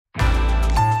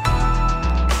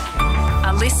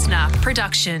listener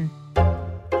production.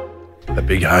 The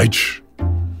Big H.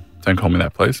 Don't call me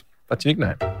that, please. That's your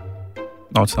nickname.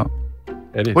 No, it's not.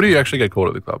 It is. What do you actually get called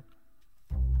at the club?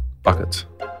 Buckets.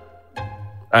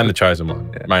 And the chosen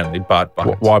one, mainly, but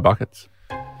buckets. Why buckets?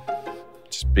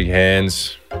 Just big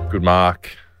hands, good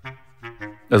mark.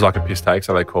 There's like a piss take,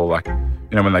 so they call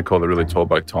when they call the really tall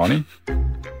bloke tiny.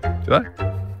 Do they?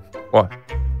 Why?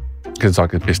 Because it's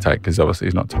like a piss take, because obviously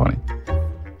he's not tiny.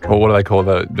 Or what do they call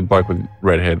the bloke with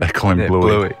red hair? They call him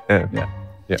Bluey. Yeah.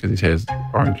 Because his hair's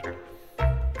orange.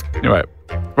 Anyway,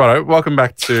 righto, welcome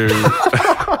back to...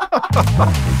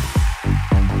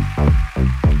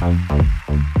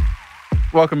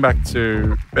 Welcome back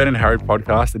to Ben and Harry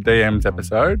podcast, the DMs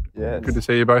episode. Yes. Good to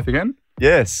see you both again.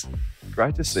 Yes.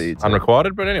 Great to see you too.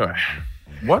 Unrequited, but anyway.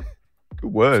 What?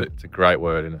 Good word. It's a great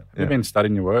word, isn't it? You've been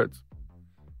studying your words.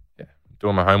 Yeah.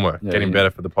 Doing my homework, Yeah, getting better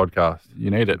for the podcast.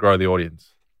 You need it. Grow the audience.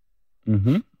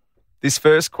 Mm-hmm. This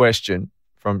first question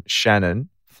from Shannon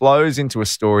flows into a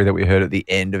story that we heard at the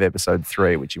end of episode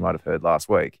 3, which you might have heard last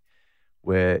week,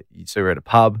 where you two were at a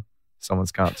pub.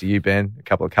 Someone's come up to you, Ben, a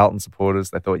couple of Carlton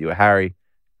supporters. They thought you were Harry.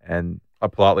 And I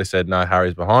politely said, no,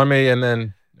 Harry's behind me. And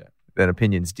then, then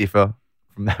opinions differ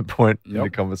from that point in the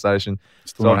conversation.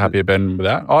 Still not happy about Ben with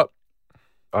that. I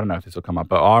don't know if this will come up,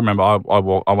 but I remember I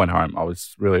went home. I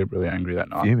was really, really angry that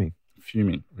night.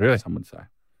 Fuming. Really? Some would say.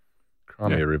 Cry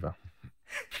me a river.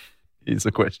 Here's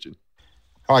the question.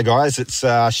 Hi guys, it's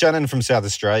Shannon from South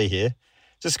Australia here.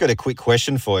 Just got a quick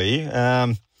question for you.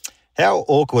 How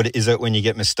awkward is it when you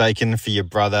get mistaken for your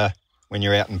brother when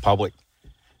you're out in public?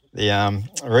 The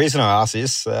reason I ask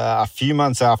this, a few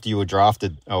months after you were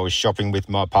drafted, I was shopping with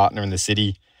my partner in the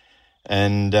city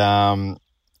and I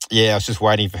was just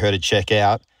waiting for her to check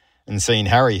out and seeing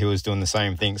Harry who was doing the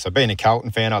same thing. So being a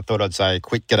Carlton fan, I thought I'd say a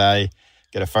quick g'day,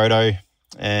 get a photo,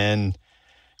 and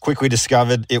quickly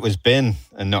discovered it was Ben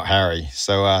and not Harry.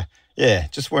 So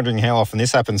just wondering how often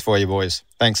this happens for you boys.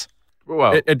 Thanks.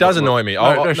 Well, it does annoy me.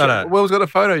 No. Will's got a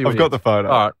photo. I've got the photo.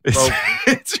 All right. Well,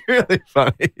 It's really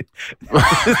funny.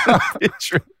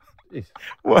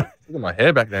 What? look at my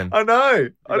hair back then. I know.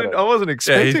 I wasn't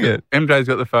expecting it. MJ's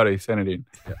got the photo. He sent it in.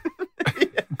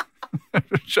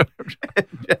 Just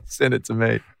send it to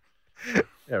me.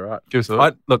 Yeah, right. Give us a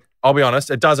look. Look, I'll be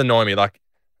honest. It does annoy me. Like,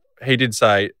 he did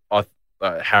say,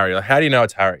 Harry. Like, how do you know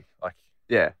it's Harry? Like,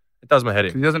 Yeah. it does my head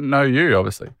He in. doesn't know you,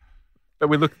 obviously. But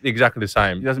we look exactly the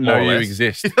same. He doesn't more know or you less.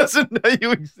 exist. He doesn't know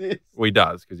you exist. Well, he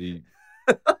does because he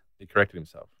corrected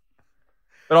himself.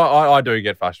 But I do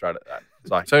get frustrated at that.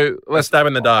 It's like, So let's stab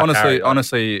in the dark. Harry.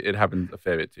 Honestly, it happened a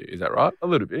fair bit to you. Is that right? A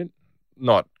little bit.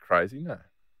 Not crazy, no.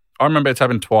 I remember it's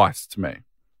happened twice to me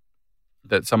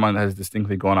that someone has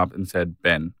distinctly gone up and said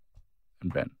Ben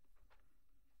and Ben.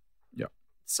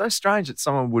 It's so strange that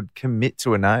someone would commit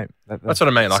to a name. That's what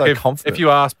I mean. Like, so confident. if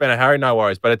you ask Ben and Harry, no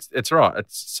worries. But it's right.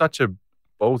 It's such a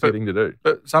ballsy thing to do.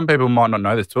 But some people might not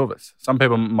know there's two of us. Some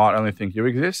people might only think you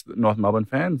exist, North Melbourne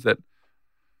fans, that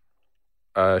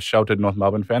sheltered North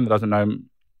Melbourne fan that doesn't know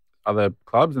other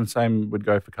clubs, and same would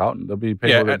go for Carlton. There'll be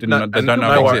people that don't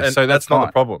know we exist. So that's not fine.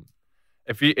 the problem.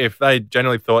 If they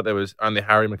generally thought there was only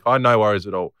Harry Mackay, no worries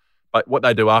at all. But what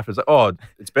they do after is like, oh,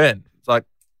 it's Ben. It's like,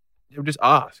 you just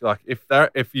ask. Like,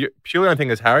 if you purely only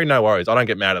think it's Harry, no worries. I don't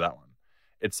get mad at that one.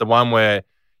 It's the one where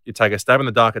you take a stab in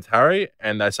the dark, it's Harry,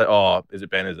 and they say, oh, is it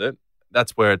Ben, is it?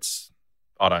 That's where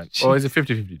I don't. Well, there's a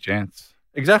 50-50 chance.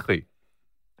 Exactly.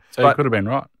 So you could have been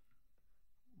right.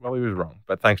 Well, he was wrong,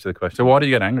 but thanks to the question. So why do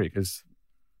you get angry? Because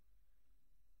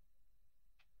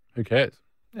who cares?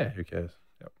 Yeah, who cares?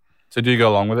 Yep. So do you go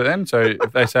along with it then? So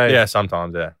if they say... Yeah,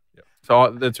 sometimes, yeah. Yep.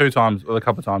 So the two times, or a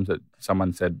couple of times that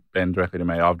someone said Ben directly to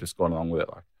me, I've just gone along with it.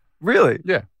 Like, Really?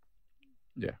 yeah.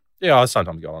 Yeah, I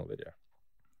sometimes go along with it, yeah.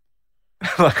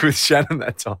 Like with Shannon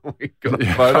that time we got the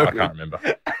Yeah. photo. I can't remember.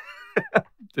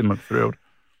 Didn't look thrilled.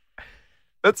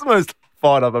 That's the most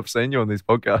fired up I've seen you on this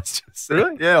podcast.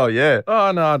 Really? Yeah, oh yeah.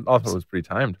 Oh, no, I thought it was pretty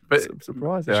tamed. But I'm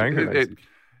surprised how angry it makes it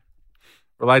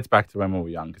relates back to when we were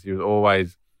young, because he was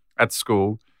always at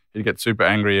school. He'd get super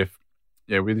angry if,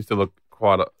 we used to look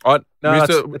quite.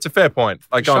 It's a fair point.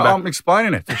 Like, going back. I'm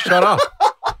explaining it. Just shut up.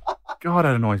 God,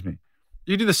 that annoys me.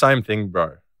 You do the same thing,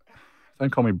 bro. Don't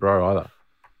call me bro either.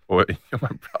 Or you're my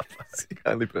brother. That's the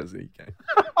only person you can.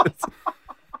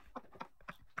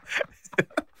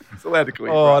 It's allowed to call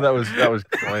you Oh, bro. that was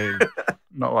clean.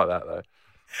 Not like that though.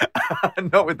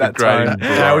 Not with that Degrading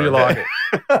tone. How would you like it?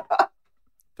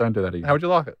 Don't do that again. How would you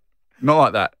like it? Not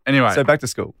like that. Anyway, So back to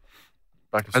school.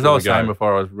 Back to as school I was we go. saying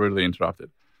before, I was rudely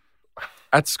interrupted.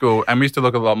 At school, and we used to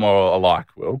look a lot more alike,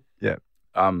 Will. Yeah.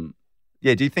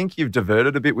 Yeah, Do you think you've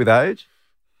diverted a bit with age?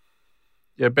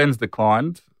 Ben's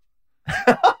declined.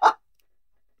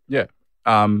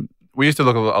 We used to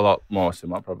look a lot more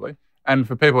similar, probably. And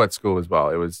for people at school as well,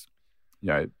 it was,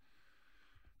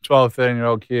 12,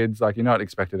 13-year-old kids, like you're not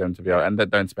expecting them to be able, and that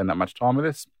don't spend that much time with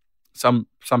us. Some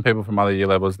people from other year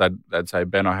levels, they'd say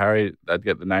Ben or Harry, they'd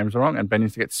get the names wrong, and Ben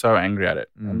used to get so angry at it.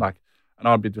 And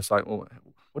I'd be just like, well,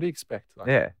 what do you expect? Like,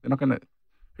 they're not going to,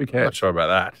 who cares? I'm not sure about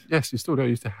that. Yes, you still do. You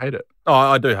used to hate it. Oh,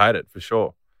 I do hate it for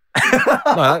sure.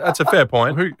 No, that's a fair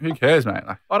point. Who cares, mate?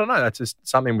 Like, I don't know. That's just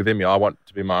something within me. I want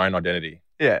to be my own identity.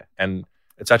 Yeah. And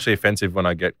it's actually offensive when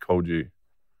I get called you.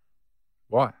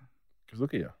 Why? Because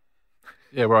look at you.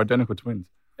 Yeah, we're identical twins.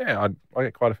 Yeah, I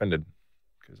get quite offended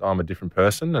because I'm a different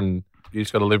person, and you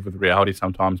just got to live with reality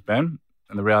sometimes, Ben.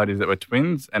 And the reality is that we're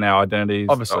twins, and our identities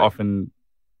Obviously. are often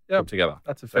put together.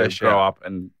 That's a fair shout. Grow up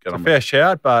and get it's on a with fair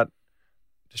shout, but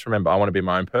just remember, I want to be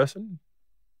my own person,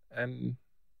 and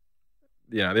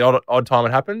the odd time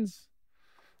it happens.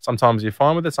 Sometimes you're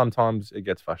fine with it. Sometimes it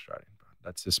gets frustrating.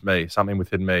 That's just me. Something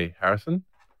within me, Harrison.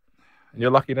 And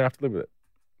you're lucky you don't have to live with it.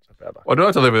 It's not bad luck. Well, I do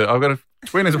have to live with it. I've got a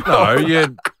twin as well. No,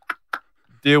 you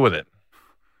deal with it.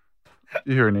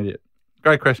 You're an idiot.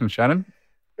 Great question, Shannon.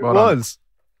 It was.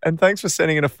 And thanks for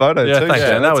sending in a photo Yeah, too. thanks,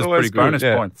 Shannon. That That's was always pretty good.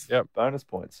 Bonus points. Yep. Bonus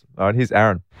points. All right, here's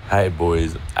Aaron. Hey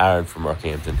boys, Aaron from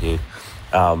Rockhampton here.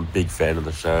 Big fan of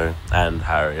the show. And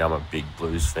Harry, I'm a big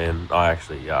Blues fan. I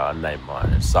actually named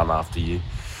my son after you.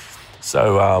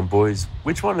 So, boys,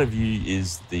 which one of you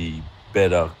is the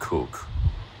better cook?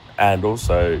 And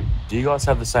also, do you guys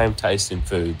have the same taste in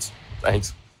foods?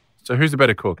 Thanks. So who's the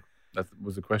better cook? That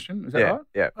was the question. Is that right?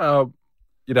 Yeah.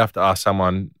 You'd have to ask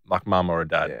someone like mum or a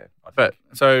dad. Yeah. But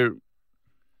so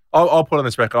I'll put on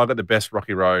this record. I got the best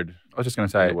Rocky Road I was just going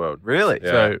to in say, the world. Really?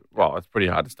 Yeah. so, well, it's pretty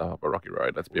hard to stuff up a rocky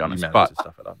road, let's be honest. You managed But to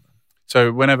stuff it up.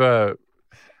 so whenever,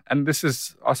 and this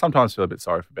is, I sometimes feel a bit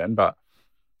sorry for Ben, but,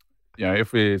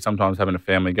 if we're sometimes having a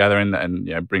family gathering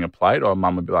and, bring a plate, or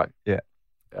mum would be like,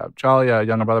 Charlie,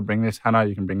 younger brother, bring this. Hannah,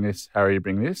 you can bring this. Harry,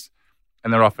 bring this.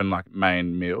 And they're often like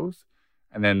main meals.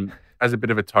 And then as a bit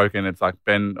of a token, it's like,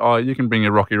 Ben, you can bring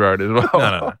your Rocky Road as well.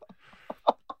 No.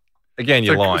 Again,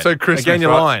 you're lying. So Christmas, Again, you're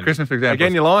right? lying. Christmas, for example.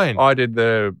 Again, you're lying. I did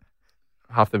the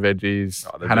half the veggies.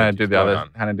 Oh, the Hannah veggies, did the well other. done.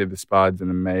 Hannah did the spuds and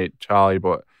the meat. Charlie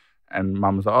bought, and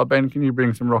Mum was like, Ben, can you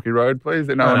bring some Rocky Road, please?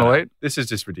 That no one will eat. This is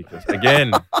just ridiculous.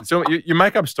 Again, so you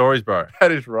make up stories, bro.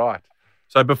 That is right.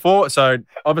 So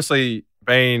obviously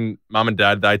being mum and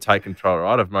dad, they take control,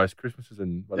 right, of most Christmases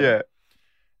and whatever. Yeah.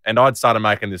 And I'd started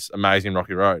making this amazing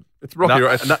Rocky Road. It's Rocky No, Road.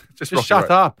 no, It's just Just Rocky shut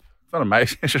Road. up. It's not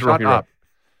amazing. It's just Shut Rocky Road. up.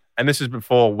 And this is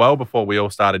well before we all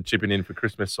started chipping in for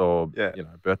Christmas or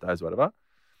birthdays or whatever.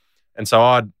 And so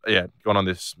I'd gone on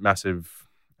this massive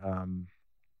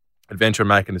adventure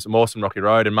making this awesome Rocky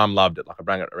Road, and Mum loved it. Like I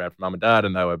brought it around for Mum and Dad,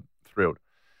 and they were thrilled.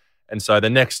 And so the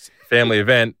next family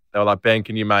event, they were like, Ben,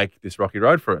 can you make this Rocky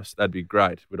Road for us? That'd be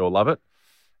great. We'd all love it.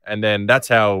 And then that's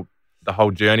how the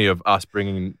whole journey of us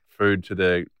bringing food to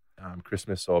the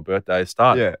Christmas or birthdays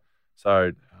started. Yeah.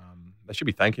 So they should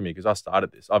be thanking me because I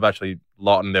started this. I've actually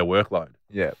lightened their workload.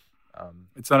 Yeah.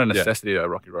 It's not a necessity, though,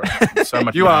 Rocky Road. There's so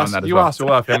much You going on asked that as well.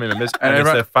 all our family members, and it's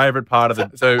everyone- their favourite part of the.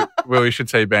 So, well, you should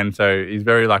see Ben. So he's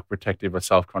very protective or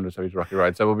self-conscious of his Rocky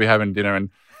Road. So we'll be having dinner and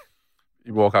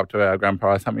you walk up to our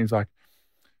grandpa or something. He's like,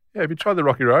 have you tried the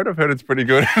Rocky Road? I've heard it's pretty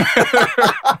good.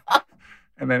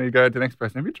 And then you go to the next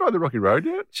person. Have you tried the Rocky Road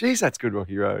yet? Jeez, that's good,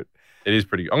 Rocky Road. It is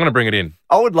pretty good. I'm going to bring it in.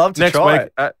 I would love to Next try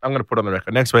week, it. I'm going to put it on the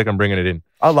record. Next week, I'm bringing it in.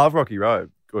 I love Rocky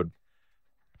Road. Good.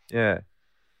 Yeah.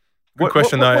 Good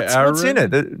question, though, What's in Aaron. it?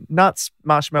 The nuts,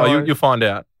 marshmallow? You'll find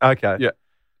out. Okay.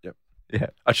 Yeah.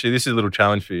 Actually, this is a little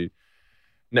challenge for you.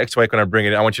 Next week when I bring it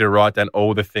in, I want you to write down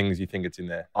all the things you think it's in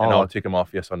there. And Oh. I'll tick them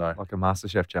off, yes or no. Like a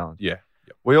MasterChef challenge. Yeah.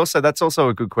 That's also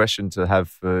a good question to have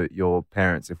for your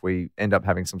parents if we end up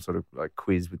having some sort of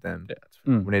quiz with them. Yeah.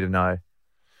 We need to know.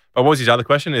 But what was his other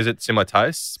question? Is it similar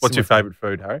tastes? What's your Similar favourite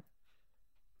food, Harry?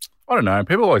 I don't know.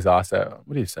 People always ask that.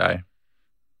 What do you say?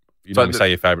 You So normally say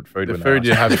your favourite food. The when food they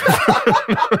you ask.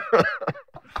 have.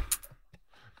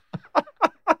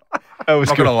 That was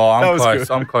I'm not going to lie. That I'm was close.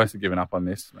 good. I'm close to giving up on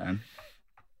this, man.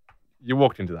 You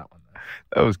walked into that one.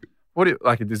 That was good. What do you,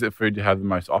 is it food you have the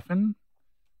most often?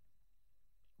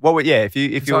 Well, yeah. If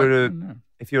It's you like- were I to don't know.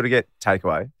 if you were to get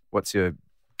takeaway, what's your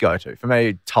go-to? For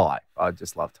me, Thai. I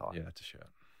just love Thai. Yeah, that's a shirt.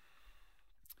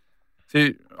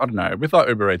 See, I don't know. With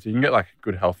Uber Eats, you can get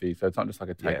good healthy, so it's not just like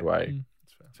a Yeah. takeaway.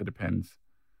 So it depends.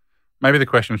 Maybe the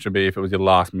question should be if it was your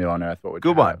last meal on earth, what would Good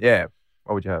you one. have? Yeah.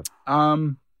 What would you have? I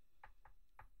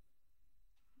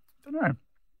don't know.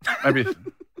 Maybe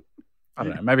I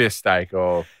don't know. Maybe a steak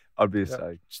or I'd be a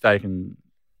steak. steak and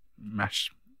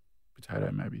mashed potato.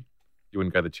 Maybe You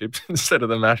wouldn't go the chips instead of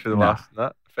the mash for the No. last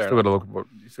nut? Fair Still enough.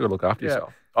 you still got to look after Yeah.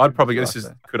 yourself. I'd probably Nice this is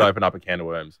there. could open up a can of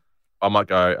worms. I might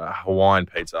go Hawaiian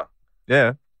pizza.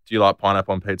 Yeah. Do you like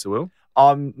pineapple on pizza, Will?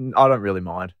 I don't really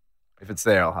mind. If it's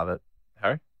there, I'll have it.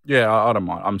 Harry? Yeah, I don't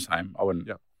mind. I'm the same. I wouldn't.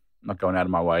 Yeah. I'm not going out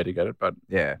of my way to get it, but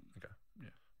Yeah.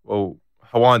 Well,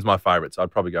 Hawaiian's my favourite, so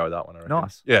I'd probably go with that one. I reckon.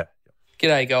 Nice. Yeah.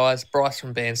 G'day, guys. Bryce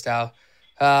from Bairnsdale.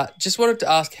 Just wanted to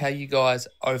ask how you guys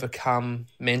overcome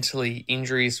mentally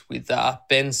injuries with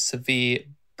Ben's severe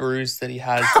bruise that he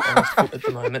has on his foot at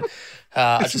the moment.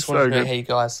 I just wanted to know how you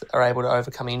guys are able to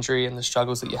overcome injury and the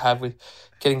struggles that you have with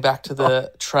getting back to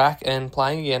the track and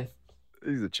playing again.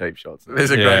 These are cheap shots.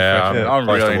 there's a great question. I'm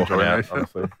close to really walking enjoying out, this.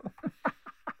 honestly.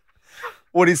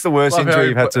 What is the worst injury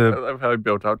you've had I to? love how he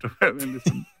built up to it.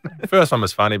 The first one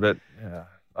was funny, but yeah,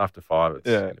 after 5, it's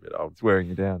Yeah. getting a bit old. It's wearing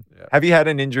you down. Yeah. Have you had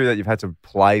an injury that you've had to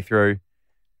play through?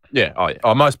 Yeah. Oh, yeah.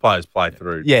 Oh, most players play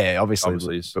through. Yeah, obviously.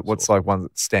 Obviously, it's but what's like one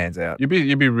that stands out? You'd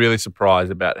be really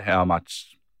surprised about how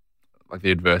much like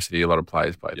the adversity a lot of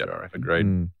players play through. I reckon.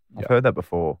 Agreed. I've heard that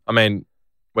before. I mean,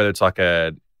 whether it's like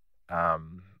a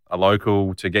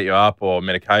local to get you up or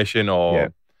medication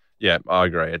or yeah, I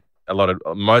agree.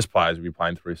 Most players will be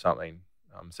playing through something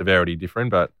severity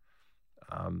different. But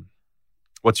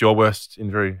what's your worst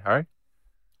injury, Harry?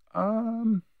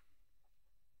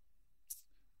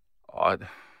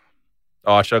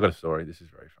 Actually, I've got a story. This is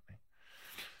very funny.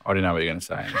 I didn't know what you're going to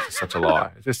say. It's just such a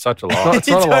lie. It's just such a lie. It's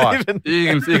not a lie.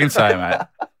 You can say, mate.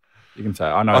 You can say.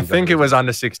 I know. I exactly think it what was you're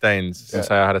under 16s. saying.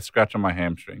 I had a scratch on my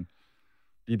hamstring.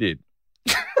 You did.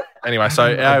 Anyway, so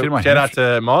I did my shout out to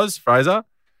Moz Fraser.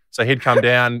 So he'd come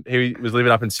down. He was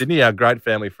living up in Sydney, our great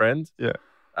family friend. Yeah.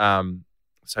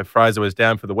 So Fraser was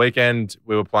down for the weekend.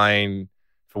 We were playing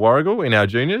for Warragul in our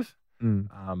juniors.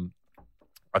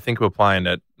 I think we were playing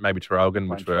at maybe Traralgon,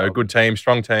 which were a good team,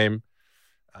 strong team.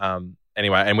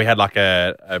 Anyway, and we had like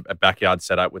a backyard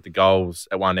set up with the goals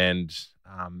at one end.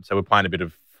 So we're playing a bit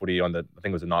of footy on I think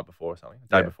it was the night before or something,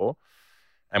 the day before.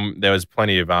 And there was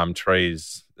plenty of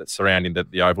trees that surrounding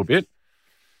the oval bit.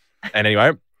 And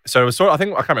anyway, so it was I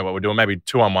can't remember what we're doing, maybe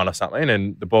 2-on-1 or something,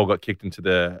 and the ball got kicked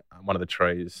into one of the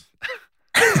trees.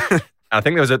 And I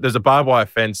think there's a barbed wire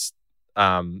fence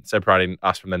separating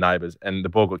us from the neighbours, and the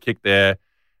ball got kicked there,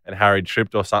 and Harry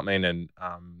tripped or something and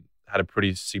had a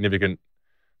pretty significant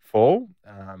fall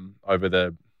over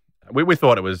the. We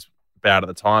thought it was bad at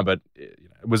the time, but it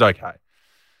was okay.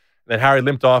 Then Harry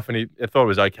limped off, and he thought it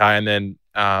was okay, and then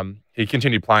he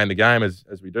continued playing the game as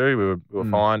we do. We were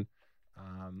fine,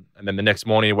 and then the next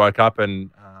morning he woke up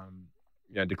and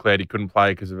declared he couldn't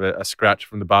play because of a scratch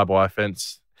from the barbed wire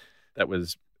fence that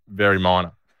was very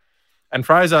minor. And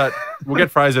Fraser, we'll get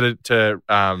Fraser to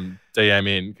DM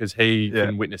in because he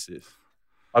can witness this.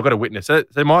 I've got a witness. So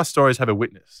my stories have a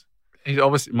witness. He's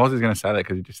obviously Moz is going to say that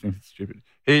because he just thinks it's stupid.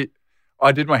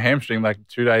 I did my hamstring like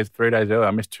 3 days earlier.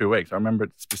 I missed 2 weeks. I remember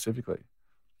it specifically.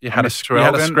 You had a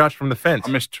scratch from the fence.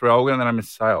 I missed Traralgon and then I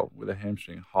missed Sale with a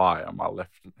hamstring high on my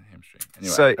left hamstring.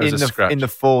 Anyway, So was a scratch. in the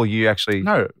fall, you actually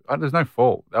there's no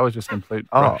fault. That was just complete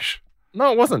Oh. rush.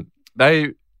 No, it wasn't.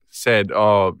 They said,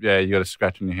 "Oh, yeah, you got a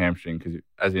scratch in your hamstring because,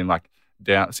 as in like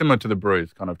down, similar to the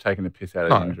bruise, kind of taking the piss out of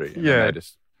the injury." And Yeah. they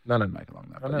just No. make it along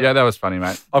that. No. But yeah, that was funny,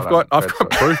 mate. I've Well got done. Great story.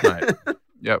 proof, mate.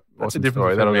 Yep, That's awesome a difference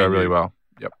story. That'll between me go and really you. well.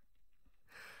 Yep.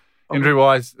 Injury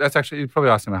wise, that's actually you're probably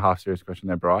asking a half serious question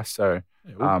there, Bryce. So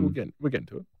Yeah, we're getting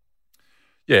to it.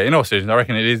 yeah, in all seriousness, I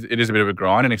reckon it is a bit of a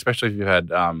grind, and especially if you've had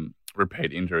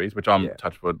repeat injuries, which I'm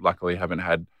touch wood, luckily haven't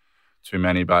had too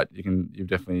many, but you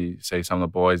definitely see some of the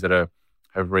boys that have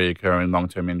reoccurring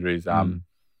long-term injuries. Can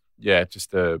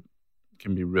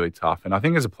be really tough. And I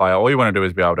think as a player, all you want to do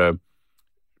is be able to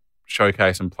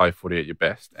showcase and play footy at your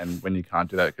best. And when you can't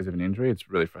do that because of an injury, it's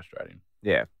really frustrating.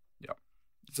 Yeah.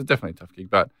 It's definitely a tough gig,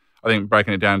 but I think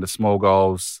breaking it down into small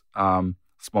goals,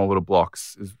 small little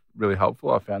blocks is really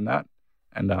helpful. I found that.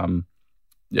 And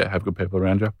have good people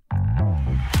around you.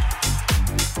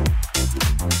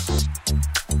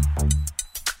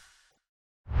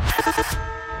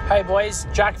 Hey boys,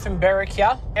 Jack from Berwick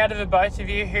here. Out of the both of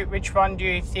you, which one do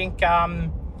you think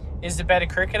is the better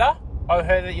cricketer? I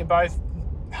heard that you're both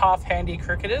half-handy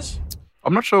cricketers.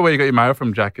 I'm not sure where you got your mail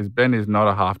from, Jack, because Ben is not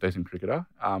a half-decent cricketer.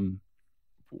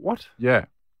 What? Yeah.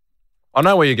 I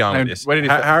know where you're going No, with this. where did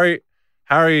he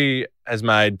Harry has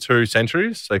made 2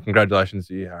 centuries, so congratulations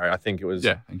to you, Harry. I think it was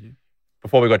Thank you.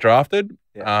 before we got drafted.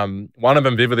 Yeah. One of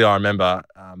them vividly I remember,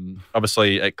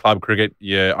 obviously at club cricket,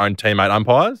 your own teammate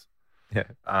umpires. Yeah.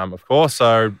 Of course.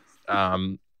 So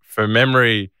for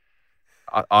memory,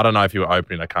 I don't know if you were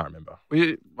opening. I can't remember.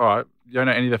 Well, all right. You don't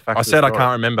know any of the facts. I of the said I story.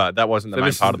 can't remember. That wasn't the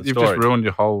main part of the You've story. just ruined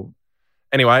your whole...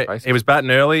 Anyway, Basic. he was batting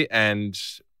early, and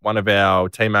one of our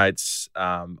teammates,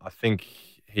 I think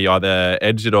he either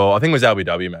edged it or I think it was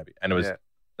LBW maybe, and it was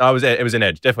it was an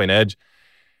edge, definitely an edge.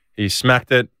 He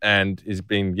smacked it and he's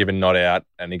been given not out,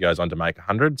 and he goes on to make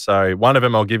 100. So one of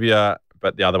them I'll give you,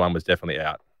 but the other one was definitely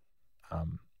out.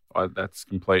 That's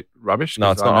complete rubbish.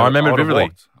 No, it's not. I remember it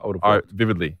vividly. I would have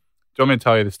vividly. Do you want me to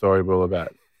tell you the story, Will,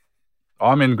 about?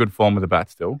 I'm in good form with the bat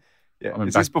still. Yeah.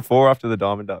 Is this before or after the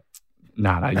Diamond Duck?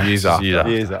 No, years after.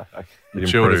 Years after. Okay.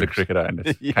 Matured as a cricketer and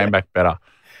just came back better.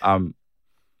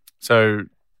 So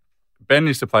Ben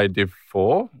used to play Div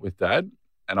 4 with Dad,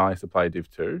 and I used to play Div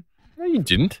 2. No, you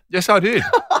didn't. Yes, I did.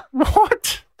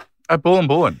 What? At Bull and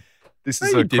Bullen. This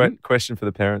is a question for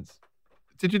the parents.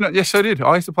 Did you not? Yes, I did.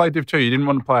 I used to play Div 2. You didn't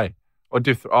want to play. Or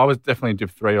Div. I was definitely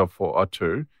Div 3 or 4 or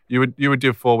 2. You were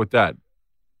Div 4 with Dad.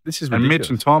 This is and ridiculous. Mitch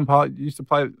and Tom used to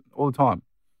play all the time.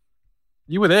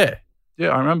 You were there. Yeah,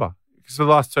 I remember. Because the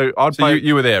last two, I'd So play.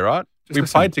 you were there, right? We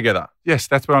played together. Yes,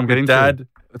 that's what I'm getting Dad, to.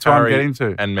 That's what I'm Harry, getting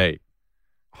to. and me.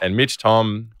 And Mitch,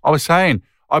 Tom. I was saying,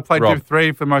 I played Rob. Div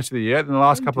 3 for most of the year. Then the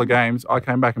last couple of games, I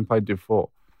came back and played Div 4.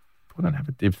 We don't have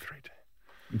a Div 3 team.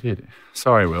 You did.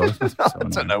 Sorry, Will. This must be so I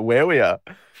don't annoying. know where we are.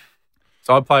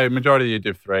 So I play majority of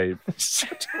Div 3.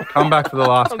 Come back for the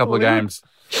last couple of games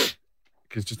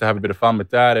because just to have a bit of fun with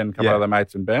Dad and a couple of other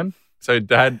mates and Ben. So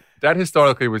Dad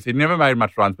historically he never made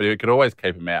much runs, but he could always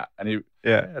keep him out. And he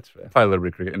That's fair. played a little bit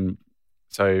of cricket. And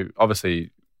so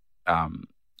obviously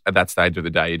at that stage of the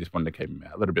day, you just wanted to keep him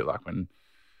out. A little bit like when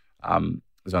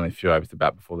there's only a few overs to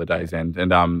bat before the day's end. And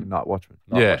Night watchman.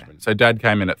 so Dad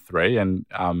came in at 3 and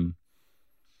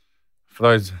for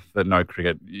those that know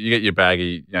cricket, you get your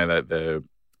baggy, the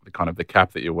kind of the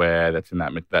cap that you wear that's in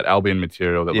that Albion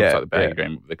material that looks like the baggy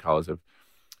green with the colours of.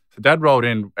 So Dad rolled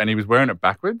in and he was wearing it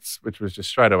backwards, which was just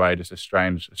straight away just a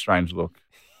strange look.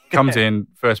 Comes in,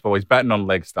 first ball, he's batting on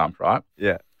leg stump, right?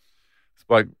 Yeah. This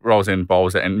bloke rolls in,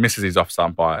 bowls it, and misses his off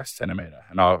stump by a centimetre.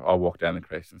 And I walked down the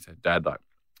crease and said, Dad,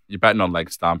 you're batting on leg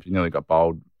stump, you nearly got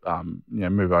bowled,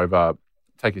 move over,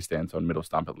 take your stance on middle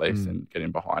stump at least and get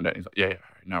in behind it. And he's like, yeah,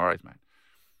 no worries, mate.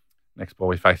 Next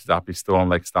ball, he faces up, he's still on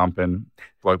leg stump, and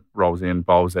bloke rolls in,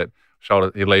 bowls it,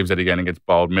 shoulder, he leaves it again and gets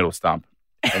bowled middle stump.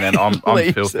 And then I'm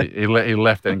filthy. He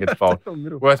left it and gets bowled.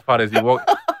 Worst part is he walked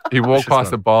past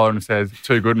the bowler and says,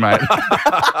 "Too good, mate."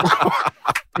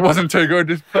 It wasn't too good,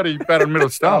 just bloody bat on middle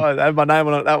stump. I had my name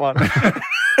on it, that one.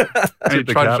 And he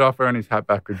trudged off wearing his hat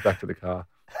backwards back to the car.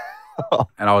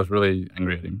 And I was really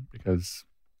angry at him because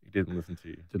He didn't listen to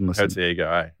you. Didn't listen. Hurts the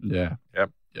ego, eh? Yeah.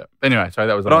 Yep. Anyway, so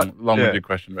that was a But long-winded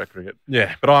question about cricket.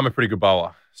 Yeah, but I'm a pretty good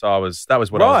bowler. So that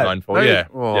was what I was known for. No, Yeah.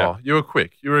 Oh, yeah. you were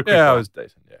quick. You were a quick. Yeah, I bowler. was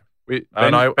decent, yeah. I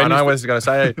know what he's going to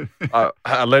say. I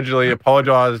allegedly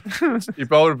apologised. You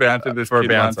bowled a bouncer to this For a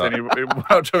kid once, bouncer. and he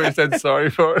went up to him and said sorry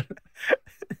for it.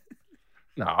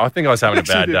 No, I think I was having a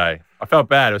bad day. I felt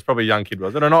bad. It was probably a young kid,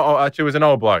 was it? Actually, it was an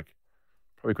old bloke.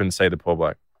 Probably couldn't see the poor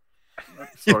bloke.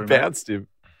 You Sorry, mate. bounced him.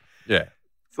 Yeah.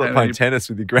 It's like And playing you- tennis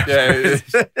with your grandpa.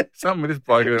 Yeah, something with this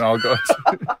bloke and old guys.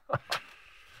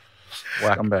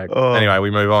 Scumbag. Oh. Anyway,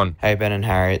 we move on. Hey Ben and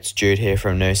Harry, it's Jude here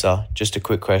from Noosa. Just a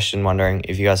quick question, wondering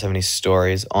if you guys have any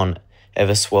stories on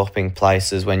ever swapping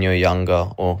places when you were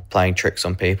younger or playing tricks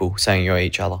on people, saying you're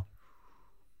each other.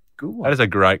 Good one. That is a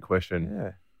great question.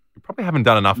 Yeah. We probably haven't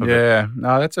done enough of it. Yeah,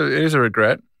 no, it is a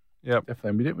regret. Yep.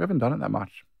 Definitely. We haven't done it that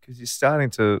much. Because you're starting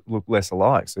to look less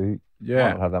alike, so you might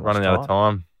Yeah. not have that much Running out of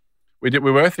time. We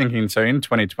were thinking, so in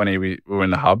 2020, we were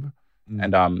in the hub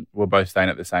Mm. and we're both staying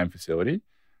at the same facility.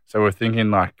 So we're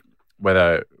thinking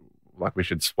whether we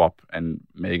should swap and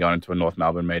me going into a North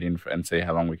Melbourne meeting and see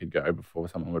how long we could go before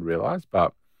someone would realise.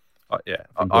 But Yeah.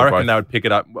 I think I we're reckon both- they would pick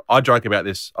it up. I joke about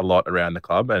this a lot around the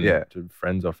club and Yeah. to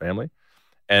friends or family.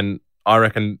 And I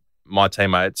reckon my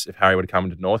teammates, if Harry would come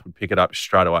into North, would pick it up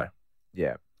straight away.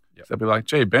 Yeah. so they'll be like,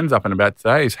 gee, Ben's up and about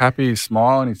today. He's happy, he's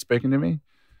smiling, he's speaking to me.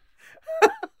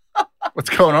 What's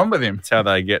going on with him? That's what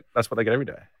they get every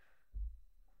day.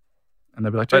 And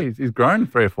they'll be like, gee, he's grown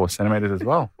 3 or 4 centimetres as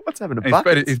well. What's happened to And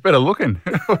buckets? he's better looking.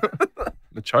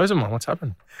 The chosen one, what's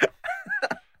happened?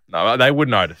 No, they would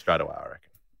notice straight away, I reckon.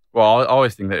 Well, I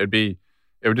always think that it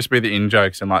would just be the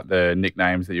in-jokes and the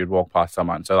nicknames that you'd walk past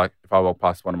someone. So if I walk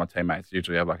past one of my teammates,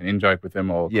 usually have an in-joke with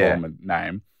them or call them a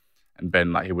name. And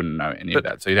Ben, he wouldn't know any of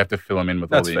that. So you'd have to fill him in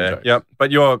with all That's the fair. in-jokes. Yep.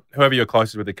 But whoever you're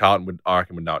closest with at Carlton I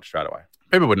reckon would know it straight away.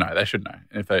 People would know. They should know.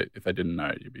 And if they didn't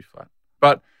know, you'd be flat.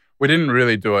 But we didn't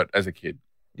really do it as a kid.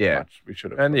 Yeah. Much. We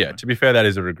should have. And to be fair, that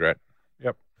is a regret.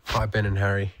 Yep. Hi, Ben and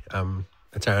Harry.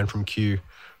 It's Aaron from Q.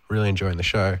 Really enjoying the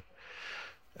show.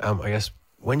 I guess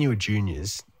when you were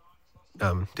juniors,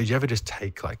 did you ever just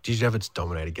did you ever just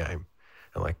dominate a game?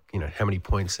 And how many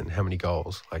points and how many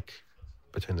goals,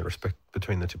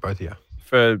 between the two, both of you?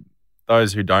 For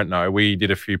those who don't know, we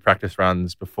did a few practice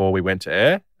runs before we went to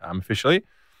air officially.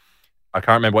 I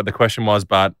can't remember what the question was,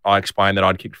 but I explained that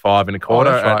I'd kicked 5 1/4. Oh,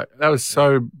 that's right. That was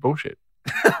so bullshit.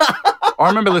 I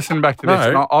remember listening back to this,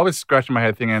 and I was scratching my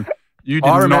head thinking, you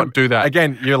did not do that.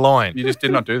 Again, you're lying. You just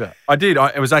did not do that. I did.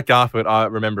 It was at Garfield. I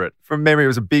remember it. From memory, it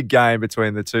was a big game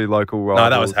between the two local rivals. No,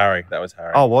 that was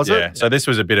Harry. Oh, was it? Yeah. So this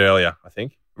was a bit earlier, I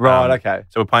think. Right, okay.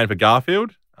 So we're playing for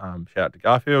Garfield. Shout out to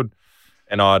Garfield.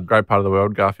 And I'd... Great part of the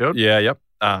world, Garfield. Yeah, yep.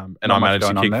 And I managed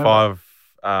to kick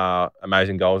 5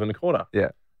 amazing goals in the quarter. Yeah.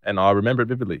 And I remember it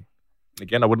vividly.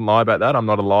 Again, I wouldn't lie about that. I'm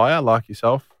not a liar like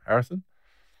yourself, Harrison.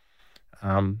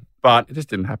 But it just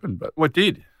didn't happen. But what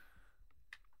did?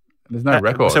 There's no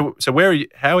record. So where are you?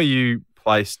 How are you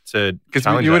placed to? Because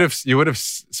you would have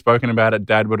spoken about it.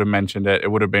 Dad would have mentioned it.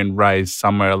 It would have been raised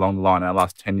somewhere along the line in the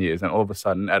last 10 years, and all of a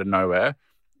sudden, out of nowhere,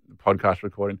 the podcast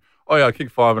recording. Oh yeah, I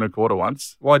kicked 5 1/4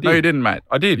 once. Well, I did. No, you didn't, mate.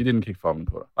 I did. You didn't kick 5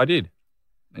 1/4. I did.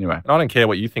 Anyway, and I don't care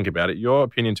what you think about it. Your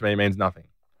opinion to me means nothing.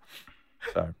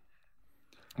 So,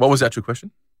 what was the actual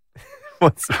question?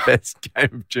 What's the best game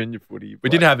of junior footy? We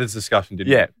did have this discussion, didn't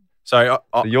we? Yeah. So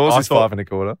yours is 5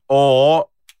 1/4. Or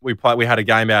we had a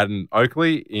game out in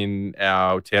Oakley in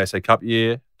our TAC Cup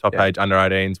year, top age under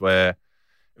 18s, where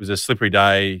it was a slippery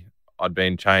day. I'd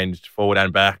been changed forward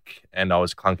and back, and I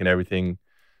was clunking everything.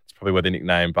 It's probably where the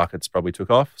nickname Buckets probably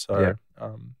took off. So,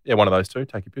 one of those two.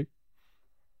 Take your pick.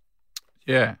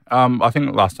 Yeah. I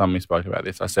think last time we spoke about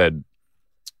this, I said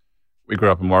we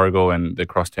grew up in Warragul and the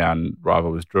crosstown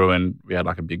rival was Druin. We had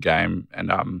like a big game and,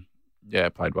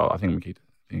 played well. I think we kicked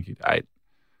 8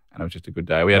 and it was just a good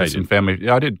day. We had some family.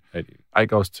 Yeah, I did. 8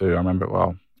 goals too. I remember it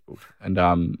well.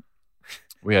 And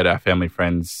we had our family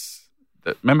friends.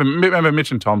 Remember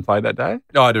Mitch and Tom played that day?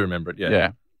 Oh, I do remember it, yeah.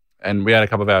 Yeah. And we had a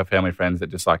couple of our family friends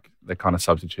that just they kind of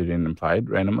substituted in and played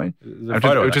randomly.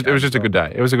 It was just a good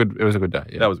day. It was a good day.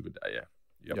 Yeah. That was a good day,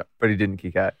 yeah. Yep. But he didn't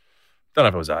kick 8. Don't know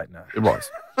if it was 8, no. It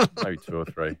was. Maybe 2 or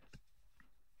 3.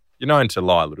 You're known to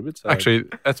lie a little bit. So. Actually,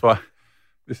 that's why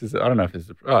this is, I don't know if this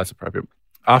is, it's appropriate.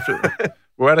 After,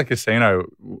 we were at a casino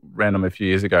randomly a few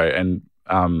years ago and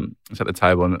I was at the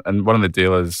table and one of the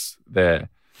dealers there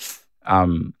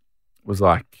was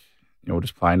like, we're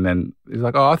just playing. And then he's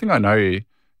like, I think I know you.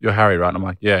 You're Harry, right? And I'm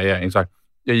like, yeah. And he's like,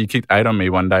 yeah, you kicked 8 on me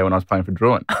one day when I was playing for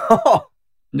Druin.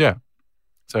 Yeah.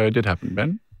 So it did happen,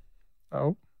 Ben.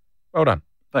 Oh, well done.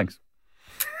 Thanks.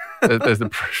 There's the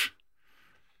proof.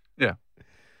 Yeah.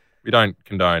 We don't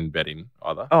condone betting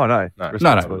either. Oh, no.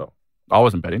 No. I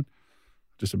wasn't betting.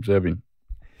 Just observing.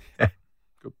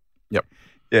 Good. Yep.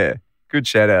 Yeah. Good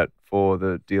shout out for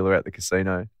the dealer at the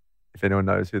casino. If anyone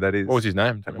knows who that is. What was his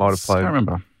name? Might have played. I don't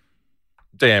remember.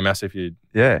 DM us if you.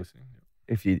 Yeah.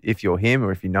 If you're him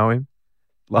or if you know him.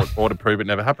 Or to prove it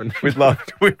never happened. We'd love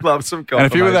some confirmation. And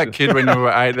if you were that kid when you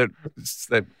were 8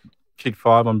 that kicked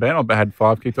 5 on Ben or had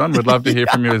 5 kicked on, we'd love to hear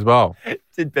from you as well.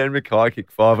 Did Ben Mackay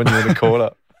kick 5 on you in the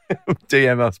quarter?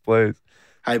 DM us, please.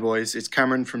 Hey boys, it's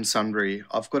Cameron from Sunbury.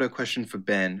 I've got a question for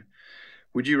Ben.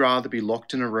 Would you rather be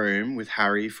locked in a room with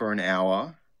Harry for an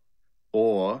hour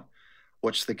or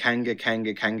watch the Kanga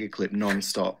clip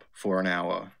non-stop for an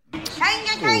hour?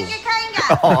 Kanga.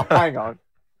 Oh, hang on.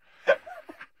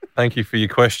 Thank you for your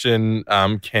question,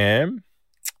 Cam.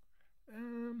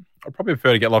 I'd probably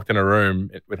prefer to get locked in a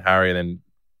room with Harry and then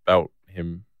belt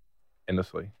him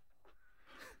endlessly.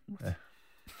 Yeah.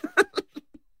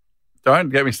 Don't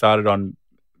get me started on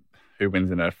who wins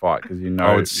in a fight because you don't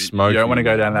want to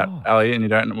go down that alley and you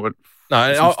don't know what. No,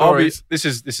 I'll be. This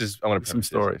is. I'm going to some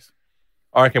stories.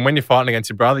 I reckon when you're fighting against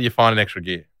your brother, you find an extra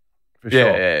gear. For sure.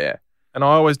 Yeah. And I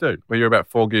always do. Well, you're about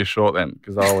 4 gears short then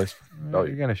because I always.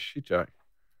 You're going to shit joke.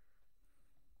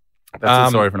 That's a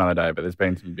story for another day, but there's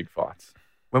been some big fights.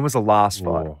 When was the last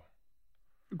fight?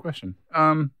 Good question.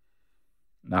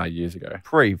 Years ago.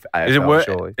 Pre-AFL, is it worth?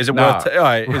 surely. Is it worth?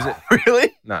 Is it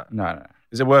really? No.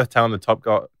 Is it worth telling the top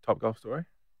golf story?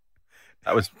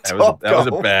 That was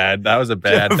a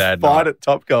bad fight night. at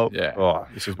Top Golf. Yeah. Oh,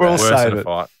 this is We'll worse save than a it.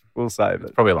 fight. We'll save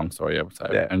It's it. probably a long story. Yeah, we'll say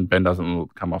it. And Ben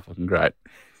doesn't come off looking great.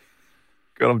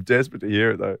 God, I'm desperate to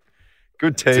hear it though.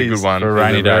 Good tease. It's a good one for a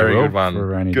rainy day. Very good one. For a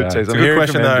rainy Good day. tease. It's a good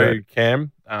question though,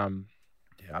 Cam.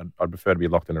 I'd prefer to be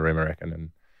locked in a room, I reckon,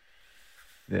 and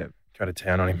go to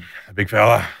town on him, a big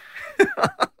fella.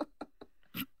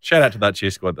 Shout out to that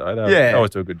cheer squad though. They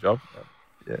always do a good job.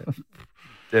 Yeah,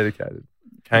 dedicated.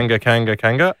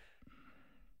 Kanga.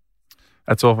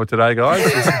 That's all for today, guys.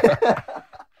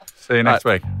 See you next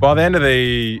week. By the end of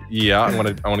the year, I want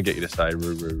to get you to say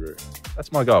roo.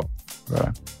 That's my goal.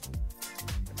 Right.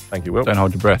 Thank you, Will. Don't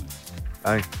hold your breath.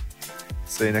 Thanks.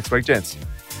 See you next week, gents.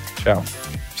 Ciao.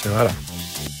 See you later.